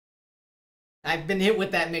I've been hit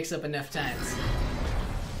with that mix-up enough times.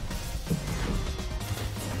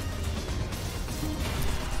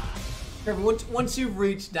 Trevor, once you've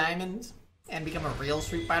reached Diamond and become a real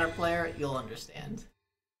Street Fighter player, you'll understand.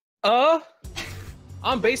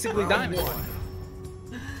 I'm basically Diamond.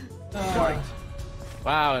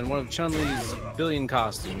 Wow, and one of Chun-Li's billion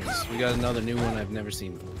costumes. We got another new one I've never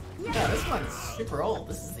seen before. Yeah, this one's super old.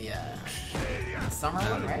 This is the summer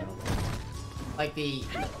one, right? Like the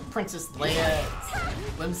Princess Leia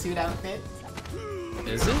swimsuit outfit.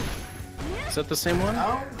 Is it? Is that the same one?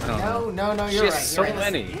 Oh, no, you're right. So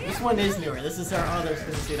many. This one is newer. This is our other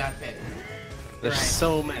swimsuit outfit. There's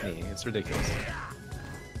so many. It's ridiculous.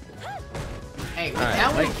 Hey, with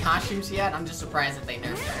how many costumes he had, I'm just surprised that they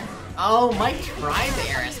nerfed her. Oh, Mike tried the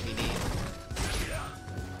air SBD.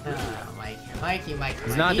 Mike.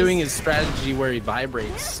 He's not doing his strategy where he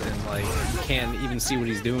vibrates and like you can't even see what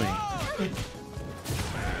he's doing.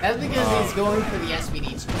 That's because he's going for the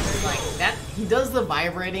SBD. Like that, he does the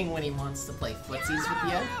vibrating when he wants to play footsies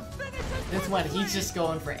with you. This one, he's just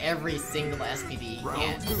going for every single SBD he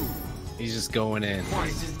can. He's just going in.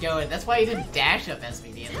 He's just going. That's why he didn't dash up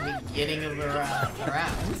SBD at the beginning of the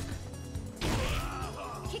round.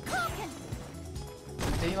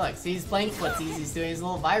 See, look, see, he's playing footsies. He's doing his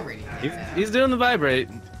little vibrating. He's doing the vibrate.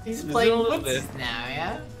 He's playing footsies now,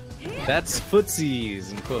 yeah. That's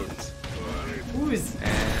footsies in quotes. Who's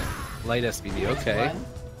light SBD? Okay.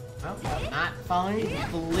 Oh, not following.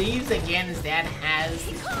 He believes that Ganon's dad has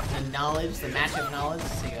the knowledge, the matchup knowledge,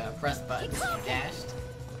 to press buttons and dashed.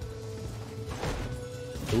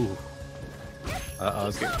 Ooh.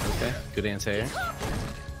 Good. Okay. Good anti-air.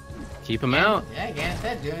 Keep him out. Yeah, Ganon's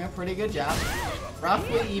dad doing a pretty good job.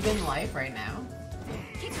 Roughly even life right now.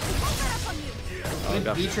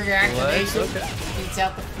 Good V-trigger activation. Beats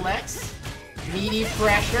out the flex. Meaty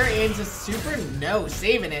pressure into super. No,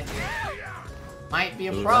 saving it. Might be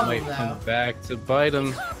a problem though. Come back to bite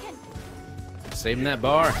him. Saving that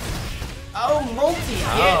bar. Oh, multi-hit.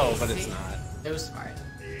 Oh, but it's not. It was smart.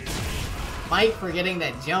 Mike forgetting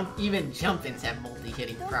that even jump-ins have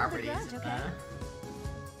multi-hitting properties.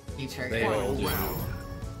 They all do.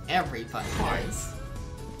 Every punch does.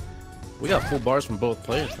 We got full bars from both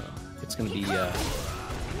players though. It's gonna be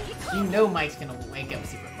You know Mike's gonna wake up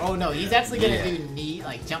super. Oh no, he's actually gonna do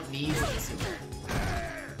jump knees with the super.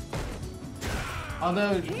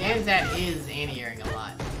 Although Ganzat is anti-airing a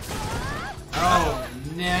lot. Oh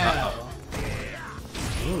no.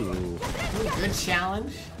 Ooh. Good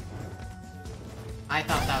challenge. I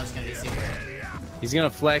thought that was gonna be super. He's gonna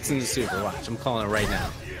flex into super. Watch, I'm calling it right now.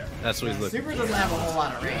 That's what he's looking for. Super doesn't have a whole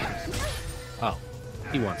lot of range. Oh,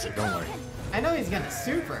 he wants it. Don't worry. I know he's gonna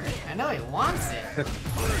super. I know he wants it.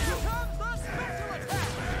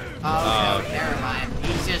 Oh, no, never mind.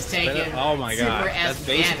 He's just taking oh my god, that's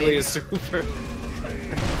basically a super.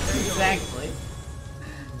 Exactly.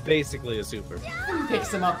 Basically a super.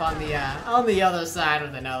 Picks him up on the other side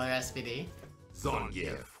with another SPD.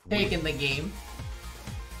 Zangief. Taking the game.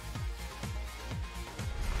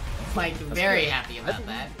 Mike very happy about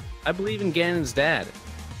that. I believe in Ganon's dad.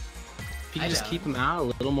 If you just keep him out a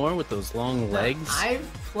little more with those long legs. I've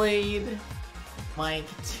played Mike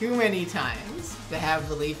too many times to have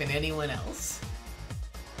belief in anyone else.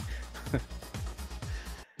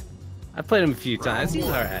 I played him a few times. He's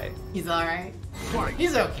alright. He's alright?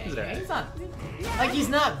 He's okay. He's, right. He's not... Like, he's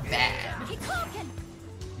not bad.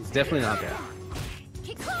 He's definitely not bad.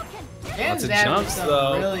 Lots of jumps,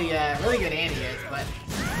 though. Really good anti-airs, but...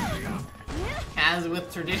 As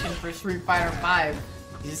with tradition for Street Fighter V,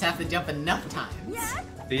 you just have to jump enough times.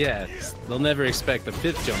 Yeah, they'll never expect the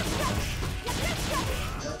 5th jump.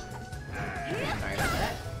 Sorry about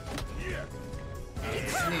that.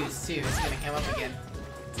 Snooze, too. It's gonna come up again.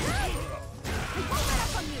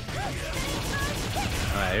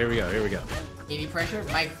 Alright, here we go. Meaty pressure,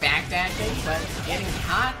 Mike backdashing, but getting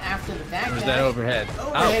caught after the backdash. Where's that overhead?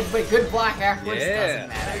 Overhead, but good block afterwards. Doesn't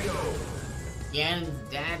matter. Ganon's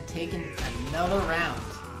dad taking another round.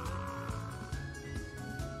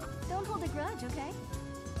 Don't hold a grudge, okay?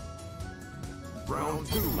 Round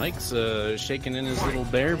 2. Mike's shaking in his little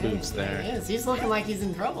bear boots there. He is. He's looking like he's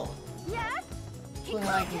in trouble. Yeah. Looking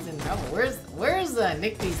like he's in trouble. Where's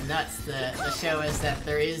Nick These Nuts to show us that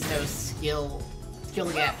there is no skill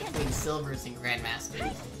gap between silvers and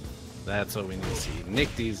grandmasters? That's what we need to see.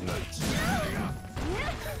 Nick these nuts.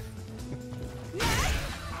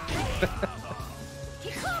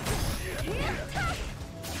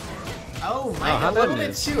 Oh, Mike, a little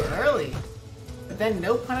bit too early. But then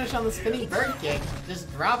no punish on the spinning bird kick.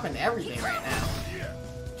 Just dropping everything right now.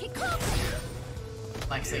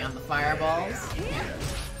 Flexing on the fireballs.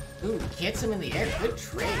 Ooh, hits him in the air. Good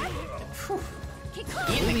trade.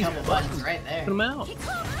 Eating a couple buttons right there. Put him out.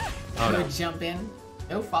 Oh, Good no. jump in.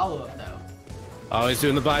 No follow-up though. Oh, he's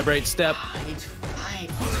doing the vibrate step. He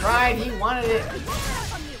tried, he wanted it.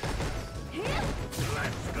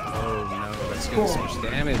 Oh no, that's doing so much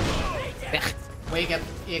damage. Wake up,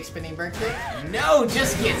 EX spinning bird kick. No,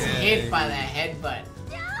 just gets hit by the headbutt.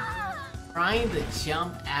 Trying to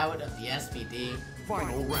jump out of the SPD.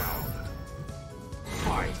 Final round.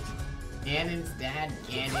 Fight. Ganon's dad.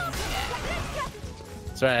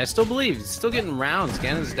 That's right, I still believe. He's still getting rounds.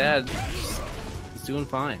 Ganon's dad, he's doing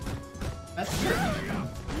fine. That's true.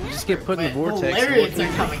 You just get put in the But vortex. lariats are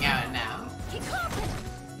coming out now.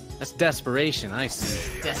 That's desperation, I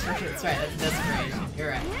see. Desperation, that's right, that's desperation. You're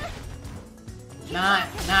right. Not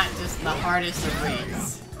just the hardest of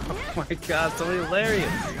reads. Oh my god, so many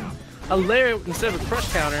lariats. A lariat instead of a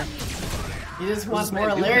crush counter. He just What wants does this more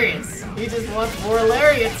man do? lariats. He just wants more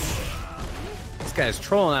lariats. This guy's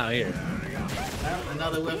trolling out here. Oh,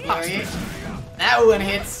 another whip lariat. That one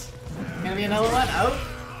hits. Gonna be another one? Oh.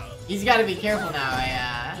 He's gotta be careful now.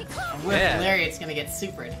 A whip lariat's gonna get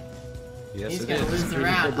supered. Yes, He's it gonna is. lose the Brutal,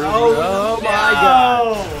 round. brutal. Oh, my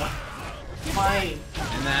god. Fight.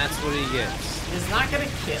 And that's what he gets. It's not gonna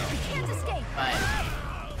kill, Can't escape. but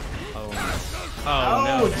Oh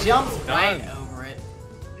no. jumps Done. right over it.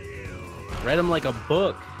 Read him like a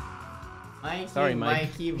book. Mikey, Sorry, Mike.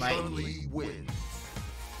 Mikey. Chun-Li wins.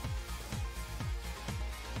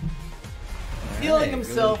 Feeling Alright,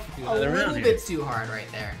 himself good. a Another round little here. bit too hard right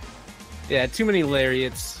there. Yeah, too many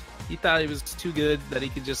lariats. He thought he was too good that he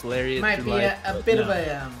could just lariat Might through be life, a but bit no. of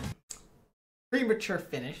a premature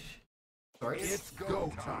finish. Shorts. It's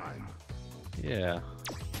go time. Yeah.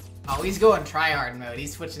 Oh, he's going tryhard mode.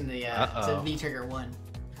 He's switching to Uh-oh. V trigger 1.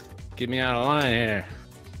 Get me out of line here.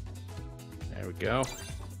 There we go.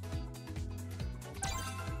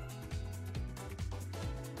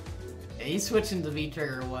 Yeah, he's switching to V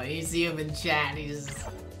trigger 1. You see him in chat. He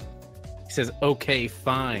says, okay,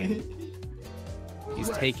 fine. He's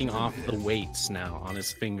taking off the weights now on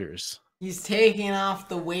his fingers. He's taking off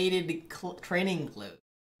the weighted training clothes.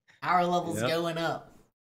 Power levels Yep. going up.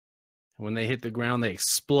 When they hit the ground, they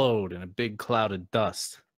explode in a big cloud of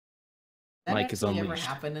dust. That Mike is actually ever unleashed.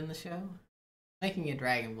 happened in the show? Making a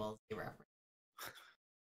Dragon Ball Z reference.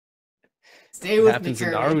 Stay It with happens me,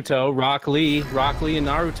 in Kirby. Naruto. Rock Lee and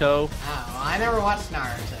Naruto. Oh, well, I never watched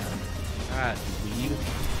Naruto. God, weeb.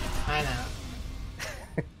 I know.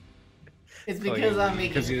 It's Oh, because yeah, I'm making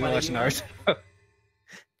because you fun didn't of watch you. Naruto.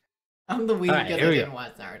 I'm the weeb Alright, because here I we didn't go.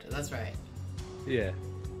 watch Naruto. That's right. Yeah.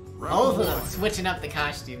 Both of Round them switching up the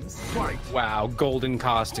costumes. Fight. Wow, golden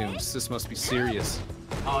costumes. This must be serious.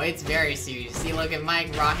 Oh, it's very serious. See, look at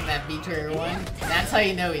Mike rocking that V-Trigger 1. That's how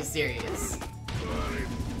you know he's serious.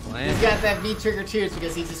 Land. He's got that V-Trigger 2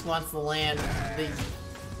 because he just wants to land the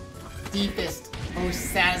deepest, most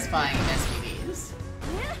satisfying of SPDs.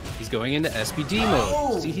 He's going into SPD Oh.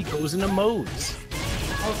 mode. See, he goes into modes.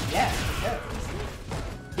 Oh, yeah, he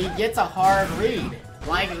does. He gets a hard read.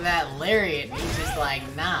 Like that lariat, and he's just like,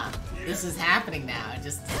 nah, this is happening now.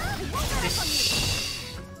 Just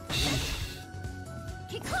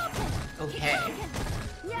okay.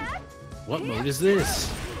 What mode is this?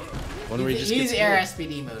 One where he just He's gets Air hit.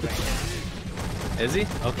 SPD mode right now. Is he?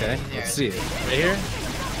 Okay, he's let's Air see it. Right here?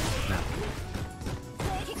 No.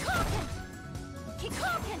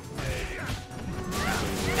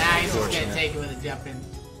 Nah, he's just gonna take it with a jump in.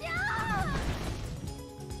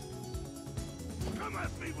 Come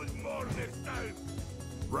at me with more this time.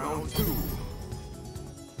 Round 2.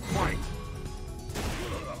 Fight.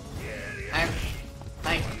 I'm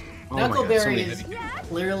like, Oh my God, so Knuckleberry many is heavy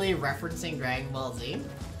clearly referencing Dragon Ball Z,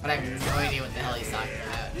 but I have no idea what the hell he's talking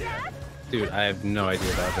about. Dude, I have no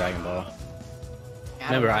idea about Dragon Ball. I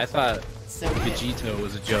Remember, don't know. I thought So good. Vegito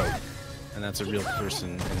was a joke, and that's a real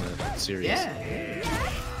person in the series. Yeah.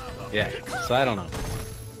 Yeah, so I don't know.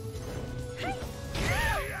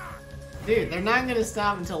 Dude, they're not gonna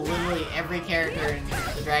stop until literally every character in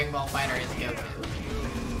the Dragon Ball Fighter is Goku.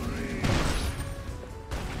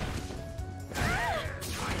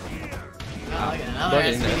 Oh, look at another But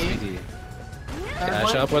in SPD. SPD. Third Dash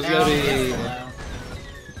one? up, what's No, gonna be? it's slow.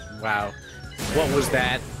 Wow. What was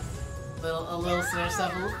that? A little center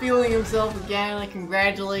stuff. Feeling himself again. Like, A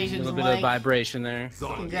congratulations, little bit Mike. of vibration there.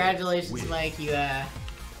 Congratulations, Mike. You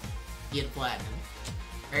hit platinum.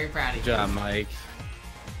 Very proud of Good you. job, Mike.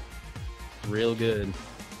 Real good.